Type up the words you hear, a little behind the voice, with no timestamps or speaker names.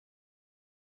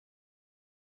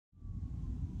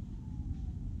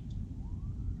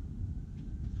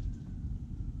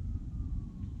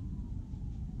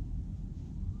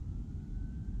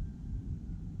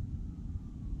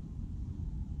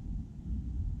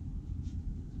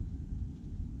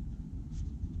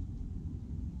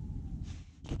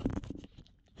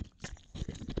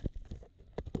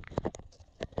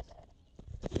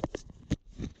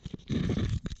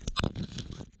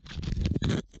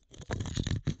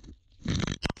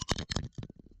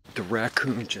The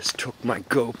raccoon just took my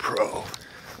GoPro.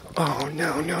 Oh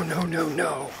no, no, no, no,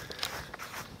 no.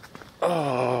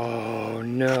 Oh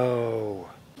no.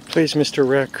 Please, Mr.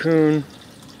 Raccoon.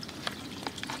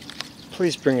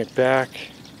 Please bring it back.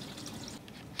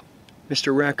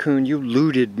 Mr. Raccoon, you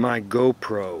looted my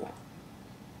GoPro.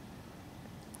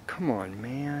 Come on,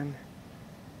 man.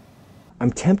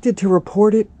 I'm tempted to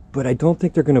report it, but I don't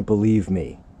think they're gonna believe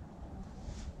me.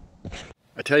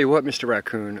 I tell you what, Mr.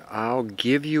 Raccoon, I'll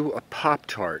give you a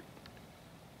Pop-Tart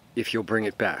if you'll bring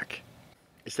it back.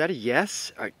 Is that a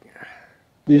yes?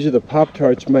 These are the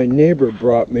Pop-Tarts my neighbor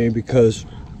brought me because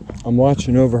I'm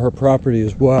watching over her property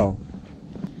as well.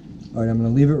 Alright, I'm gonna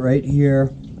leave it right here,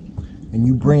 and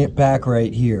you bring it back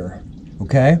right here,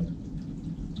 okay?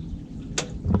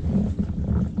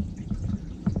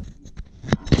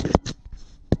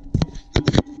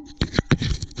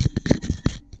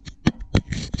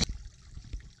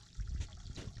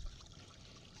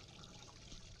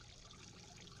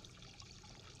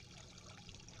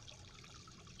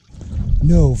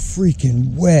 No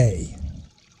freaking way.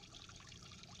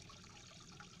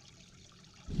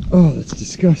 Oh, that's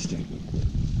disgusting.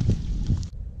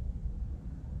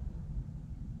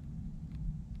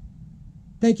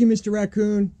 Thank you, Mr.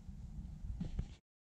 Raccoon.